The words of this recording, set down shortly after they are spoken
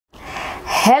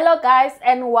Hello guys,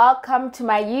 and welcome to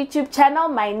my YouTube channel.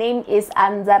 My name is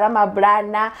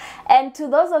ANZA-T, and to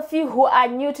those of you who are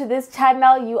new to this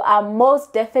channel, you are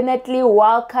most definitely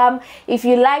welcome. If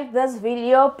you like this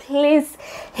video, please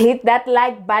hit that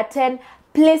like button,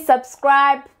 please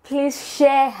subscribe, please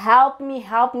share. Help me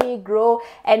grow,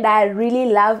 and I really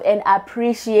love and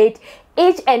appreciate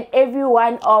each and every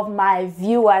one of my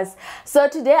viewers. So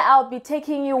today I'll be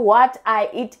taking you what I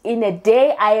eat in a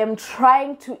day. I am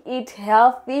trying to eat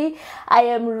healthy. I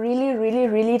am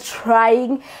really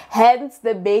trying, hence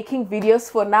the baking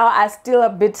videos for now are still a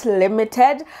bit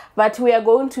limited, but we are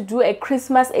going to do a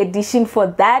Christmas edition for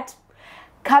that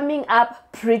coming up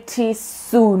pretty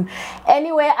soon.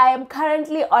 Anyway, I am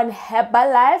currently on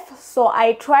Herbalife, so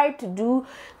I try to do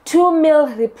 2 meal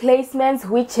replacements,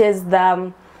 which is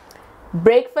the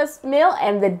breakfast meal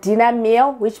and the dinner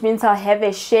meal, which means I'll have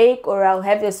a shake or I'll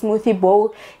have a smoothie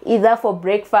bowl either for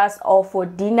breakfast or for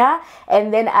dinner,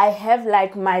 and then I have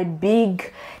like my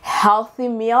big healthy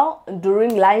meal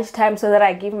during lunchtime so that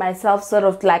I give myself sort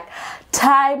of like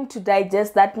time to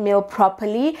digest that meal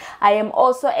properly. I am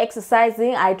also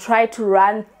exercising. I try to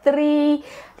run 3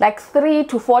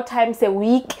 to 4 times a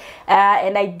week,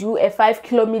 and I do a 5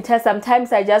 kilometers.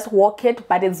 Sometimes I just walk it,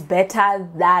 but it's better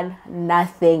than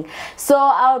nothing. So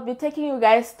I'll be taking you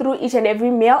guys through each and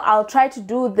every meal. I'll try to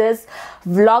do this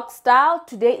vlog style.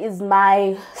 Today is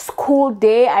my school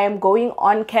day. I am going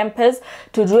on campus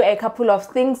to do a couple of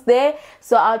things there,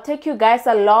 so I'll take you guys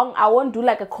along. I won't do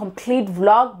like a complete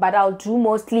vlog, but I'll do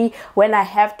mostly when I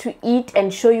have to eat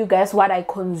and show you guys what I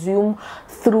consume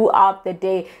throughout the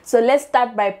day. So let's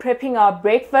start by prepping our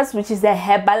breakfast, which is a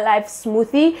Herbalife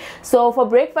smoothie. So for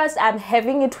breakfast, I'm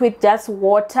having it with just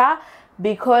water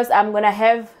because I'm gonna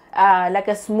have like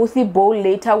a smoothie bowl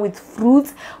later with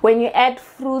fruits. When you add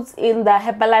fruits in the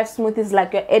Herbalife smoothies,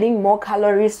 like you're adding more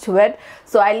calories to it,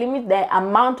 so I limit the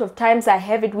amount of times I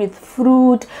have it with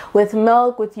fruit, with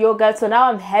milk, with yogurt. So now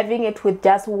I'm having it with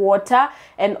just water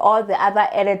and all the other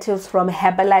additives from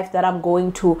Herbalife that I'm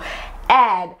going to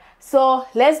add. So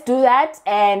let's do that.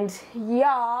 And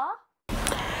yeah,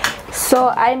 so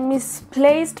I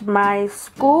misplaced my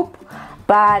scoop,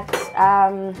 but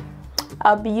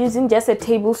I'll be using just a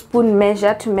tablespoon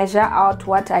measure to measure out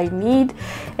what I need.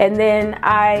 And then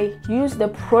I use the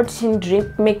protein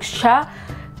drink mixture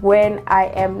when I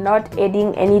am not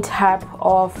adding any type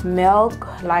of milk,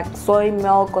 like soy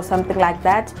milk or something like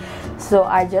that. So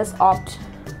I just opt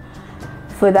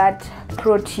for that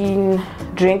protein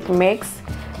drink mix,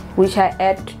 which I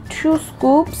add 2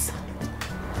 scoops.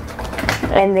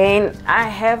 And then I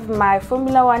have my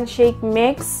Formula 1 shake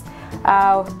mix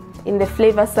in the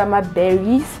flavor summer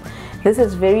berries. This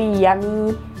is very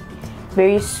yummy,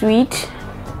 very sweet.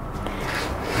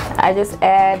 I just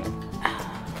add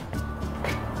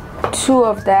 2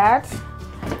 of that,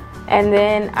 and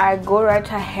then I go right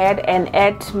ahead and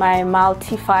add my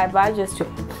multi-fiber just to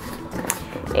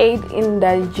aid in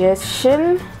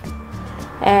digestion,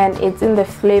 and it's in the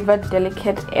flavor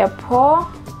delicate apple.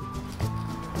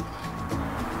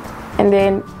 And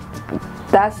then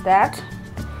that's that.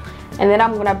 And then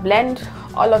I'm gonna blend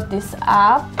all of this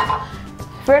up.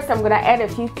 First, I'm gonna add a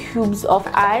few cubes of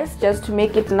ice just to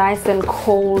make it nice and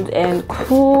cold and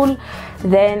cool.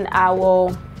 Then I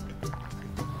will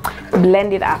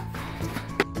blend it up.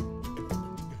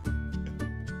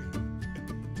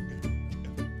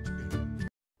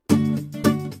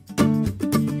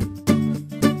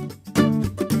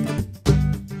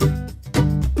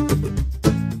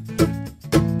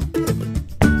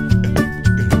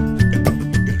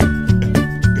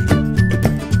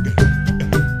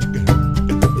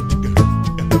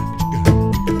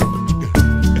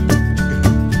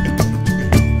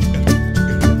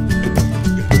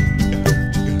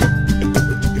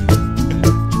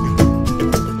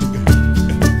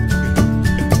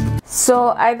 So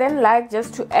I then like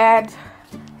just to add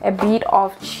a bit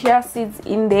of chia seeds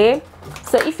in there.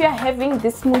 So if you're having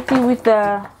this smoothie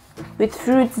with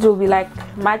fruits, it will be like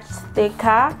much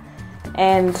thicker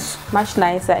and much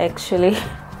nicer actually.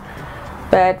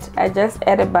 But I just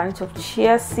add a bunch of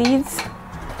chia seeds,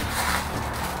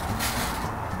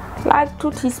 like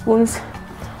 2 teaspoons.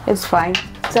 It's fine.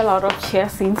 It's a lot of chia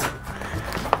seeds.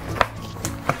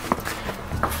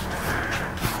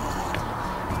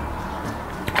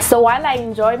 So while I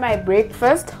enjoy my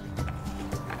breakfast,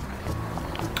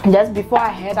 just before I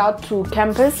head out to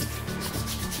campus,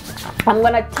 I'm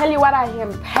gonna tell you what I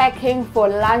am packing for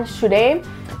lunch today.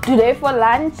 Today for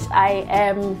lunch, I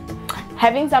am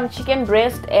having some chicken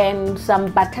breast and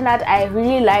some butternut. I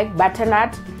really like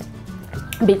butternut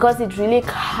because it really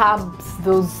calms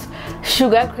those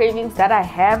sugar cravings that I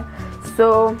have.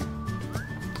 So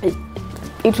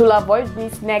it will avoid me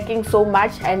snacking so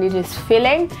much, and it is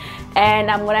filling.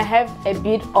 And I'm gonna have a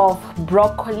bit of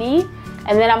broccoli,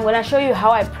 and then I'm gonna show you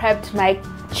how I prepped my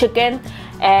chicken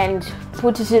and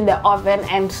put it in the oven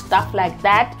and stuff like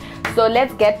that. So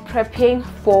let's get prepping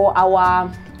for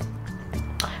our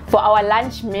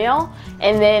lunch meal,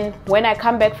 and then when I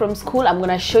come back from school, I'm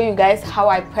gonna show you guys how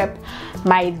I prep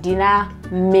my dinner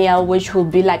meal, which will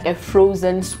be like a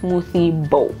frozen smoothie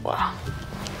bowl.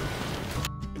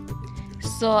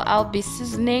 So I'll be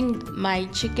seasoning my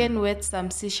chicken with some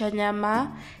sisha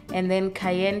nyama, and then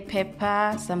cayenne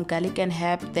pepper, some garlic and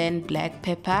herb, then black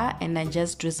pepper, and I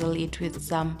just drizzle it with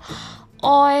some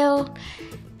oil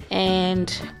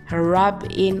and rub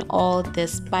in all the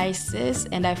spices.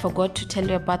 And I forgot to tell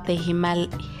you about the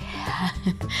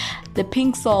the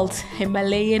pink salt,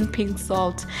 Himalayan pink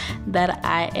salt, that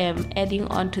I am adding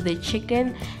onto the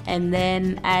chicken. And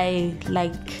then I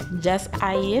just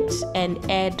eye it and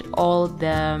add all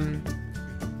the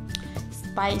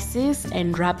spices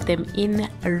and rub them in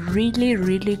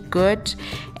really good.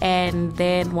 And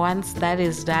then once that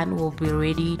is done, we'll be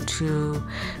ready to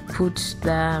put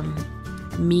the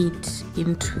meat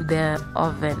into the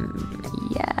oven.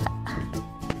 Yeah.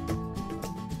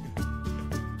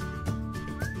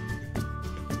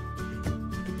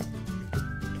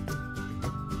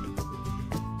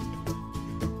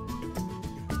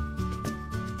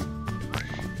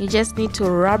 You just need to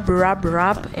rub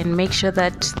and make sure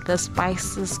that the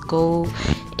spices go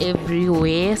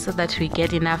everywhere so that we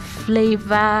get enough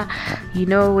flavor. You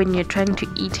know, when you're trying to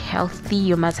eat healthy,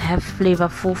 you must have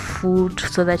flavorful food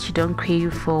so that you don't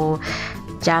crave for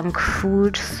junk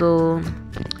food. So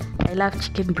I love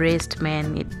chicken breast,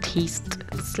 man. It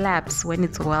slaps when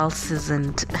it's well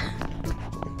seasoned.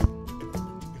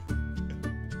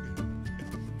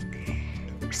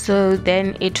 So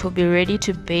then it will be ready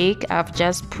to bake. I've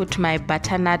just put my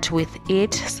butternut with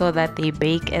it so that they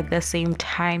bake at the same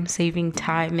time, saving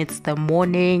time. It's the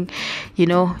morning, you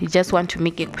know, you just want to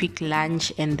make a quick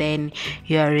lunch and then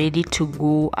you are ready to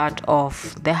go out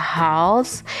of the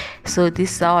house. So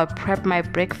this is how I prep my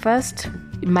breakfast,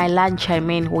 my lunch, I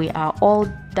mean. We are all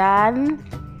done.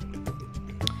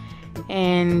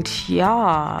 And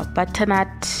yeah,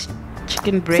 butternut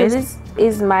chicken breast. So this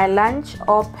is my lunch,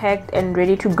 all packed and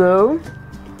ready to go.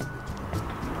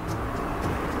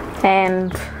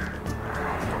 And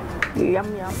yum.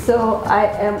 So I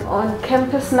am on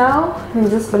campus now. I'm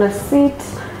just gonna sit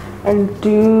and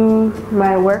do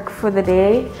my work for the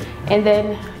day, and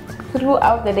then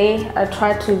throughout the day I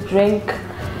try to drink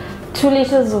 2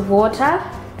 liters of water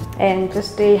and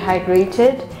just stay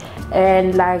hydrated.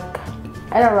 And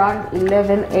at around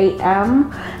 11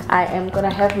 a.m. I am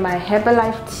gonna have my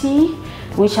Herbalife tea,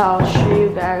 which I'll show you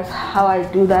guys how I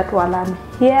do that while I'm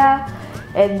here.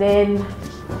 And then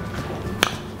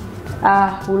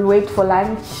we'll wait for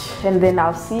lunch, and then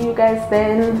I'll see you guys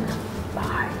then.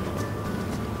 Bye.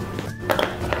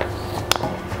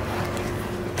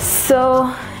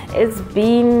 So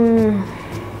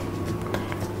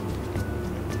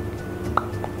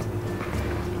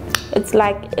it's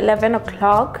like 11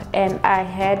 o'clock and I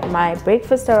had my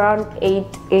breakfast around 8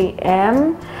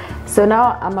 a.m. So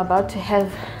now I'm about to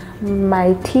have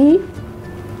my tea.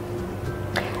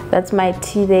 That's my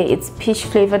tea there. It's peach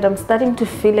flavored. I'm starting to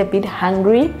feel a bit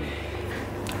hungry,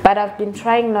 but I've been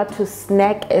trying not to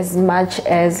snack as much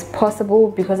as possible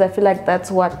because I feel like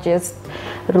that's what just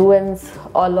ruins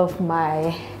all of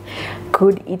my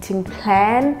good eating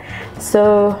plan.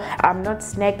 So I'm not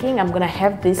snacking. I'm gonna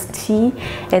have this tea,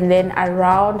 and then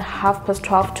around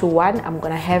 12:30 to 1 I'm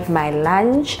gonna have my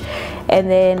lunch. And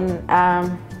then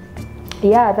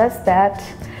yeah, that's that.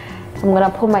 I'm gonna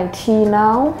pour my tea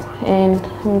now and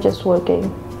I'm just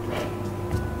working.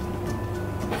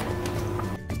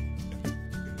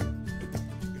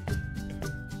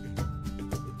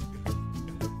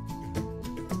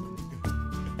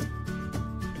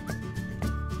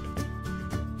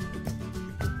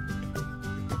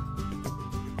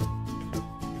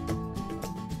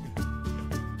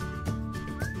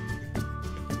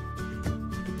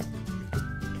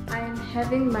 I'm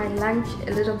having my lunch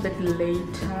a little bit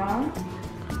later,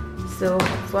 so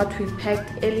it's what we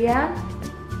packed earlier,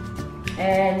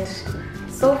 and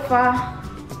so far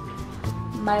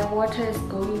my water is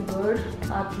going good.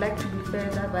 I'd like to be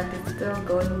further, but it's still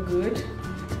going good.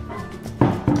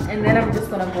 And then I'm just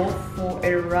gonna go for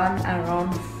a run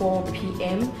around 4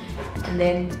 p.m. and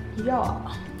then yeah.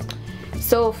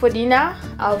 So for dinner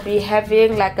I'll be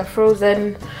having like a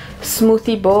frozen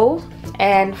smoothie bowl,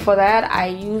 and for that I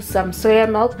use some soya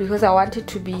milk because I want it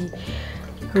to be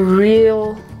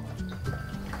real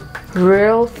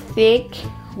thick.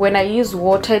 When I use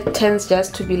water it tends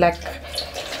just to be like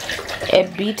a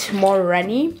bit more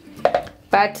runny.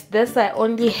 But this I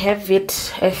only have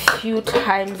it a few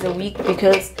times a week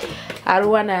because I don't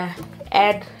want to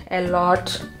add a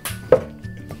lot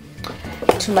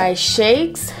to my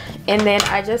shakes. And then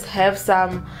I just have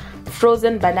some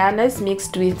frozen bananas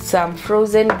mixed with some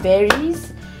frozen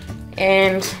berries,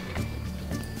 and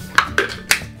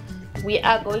we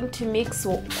are going to mix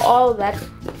all that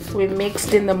we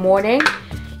mixed in the morning,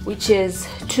 which is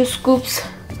 2 scoops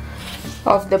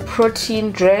of the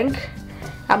protein drink.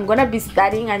 I'm gonna be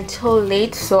studying until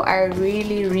late, so I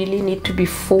really need to be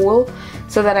full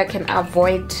so that I can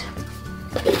avoid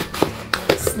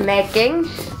snacking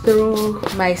through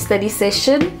my study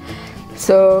session.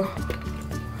 So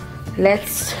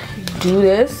let's do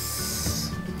this.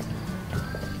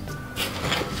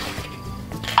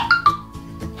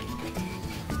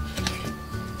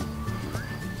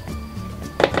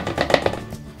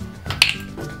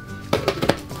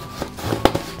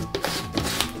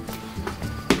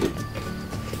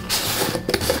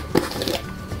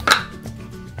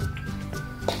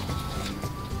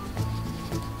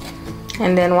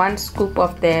 And then 1 scoop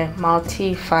of the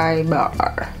multi-fiber.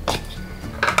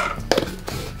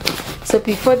 So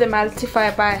before the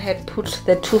multi-fiber, I had put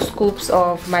the 2 scoops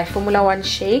of my Formula 1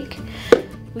 shake,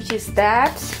 which is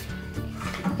that.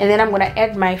 And then I'm gonna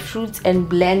add my fruits and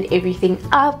blend everything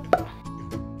up.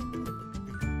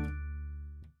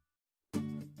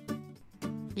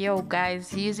 Yo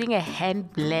guys, using a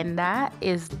hand blender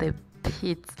is the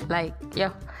pit. Like,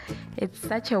 yo, it's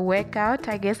such a workout.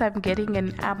 I guess I'm getting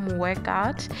an arm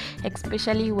workout,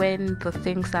 especially when the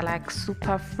things are like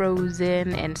super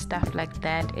frozen and stuff like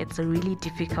that. It's really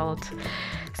difficult,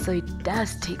 so it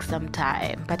does take some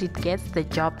time, but it gets the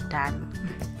job done.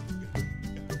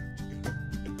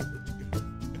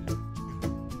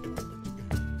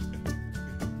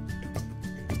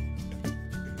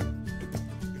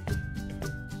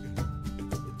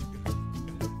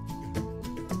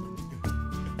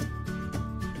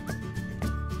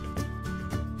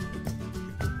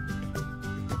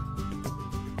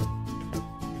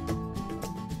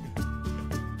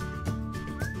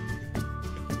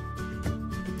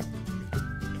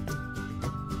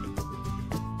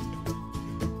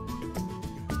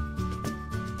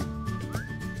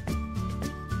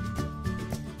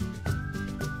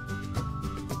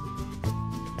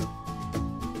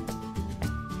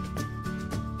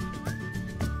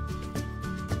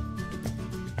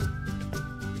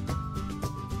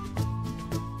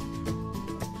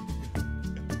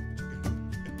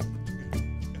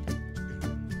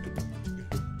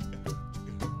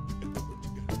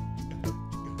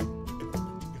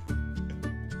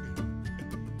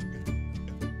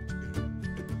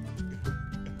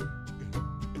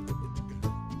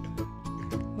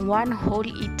 One whole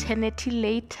eternity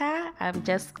later, I'm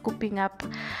just scooping up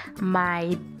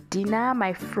my dinner,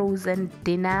 my frozen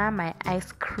dinner, my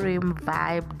ice cream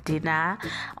vibe dinner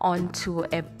onto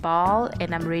a bowl,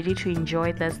 and I'm ready to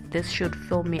enjoy this. This should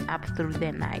fill me up through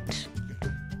the night.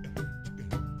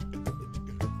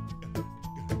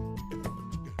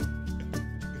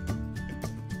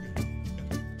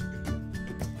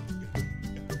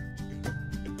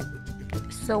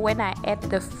 So when I add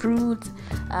the fruits,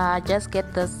 just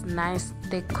get this nice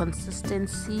thick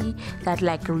consistency that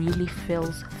like really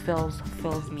fills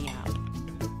me up.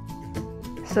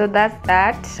 So that's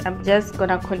that. I'm just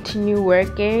gonna continue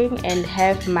working and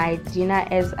have my dinner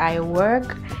as I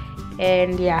work,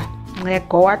 and yeah, I'm gonna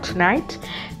go out tonight.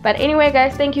 But anyway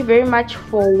guys, thank you very much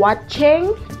for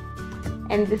watching,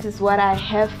 and this is what I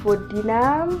have for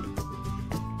dinner.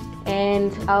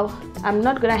 And I'm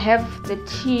not gonna have the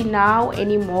tea now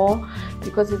anymore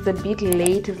because it's a bit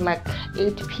late. It's like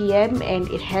 8 p.m. and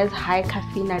it has high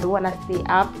caffeine. I don't want to stay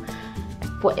up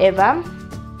forever.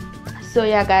 So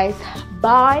yeah guys,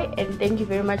 bye, and thank you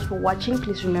very much for watching.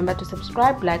 Please remember to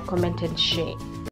subscribe, like, comment and share.